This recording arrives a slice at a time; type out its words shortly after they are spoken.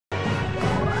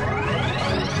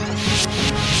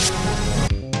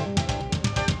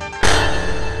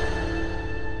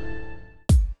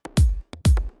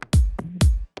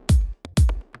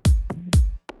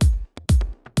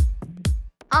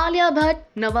Alia Bhatt,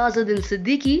 Nawazuddin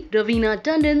Siddiqui, Raveena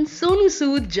Tandon, Sonu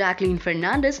Sood, Jacqueline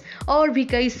Fernandes और भी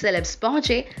कई सेलेब्स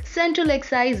पहुंचे सेंट्रल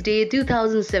एक्साइज डे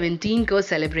 2017 को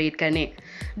सेलिब्रेट करने।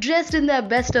 Dressed in the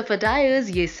best of attires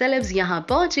ये सेलेब्स यहाँ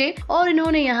पहुंचे और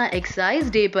इन्होंने यहाँ एक्साइज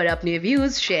डे पर अपने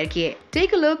व्यूज शेयर किए।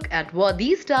 Take a look at what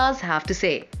these stars have to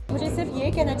से। मुझे सिर्फ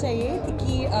ये कहना चाहिए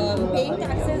कि पेइंग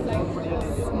टैक्सेस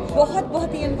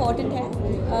बहुत ही इम्पॉर्टेंट है,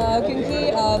 क्योंकि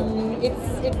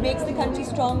it makes the country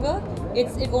stronger.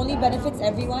 It only benefits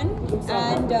everyone,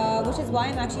 and which is why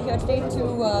I'm actually here today to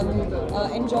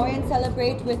enjoy and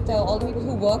celebrate with all the people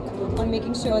who work on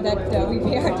making sure that we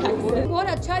pay our taxes. बहुत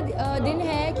अच्छा दिन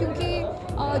है, क्योंकि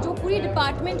जो पूरी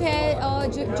department है,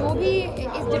 जो भी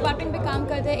इस डिपार्टमेंट में काम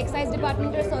करते हैं, एक्साइज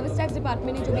डिपार्टमेंट और सर्विस टैक्स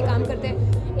डिपार्टमेंट में जो भी काम करते हैं,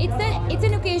 it's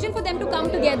an occasion for them to come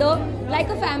together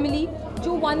like a family.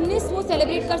 जो वननेस वो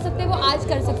सेलिब्रेट कर सकते हैं वो आज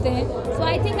कर सकते हैं। सो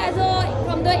I think as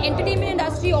from the entertainment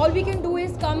industry all we can do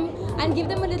is come and give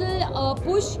them a little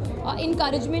push,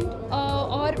 encouragement,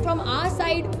 और फ्रॉम आवर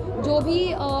साइड जो भी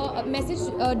मैसेज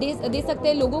दे सकते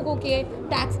हैं लोगों को कि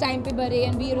टैक्स टाइम पे भरे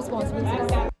एंड बी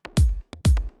रिस्पॉन्सिबल।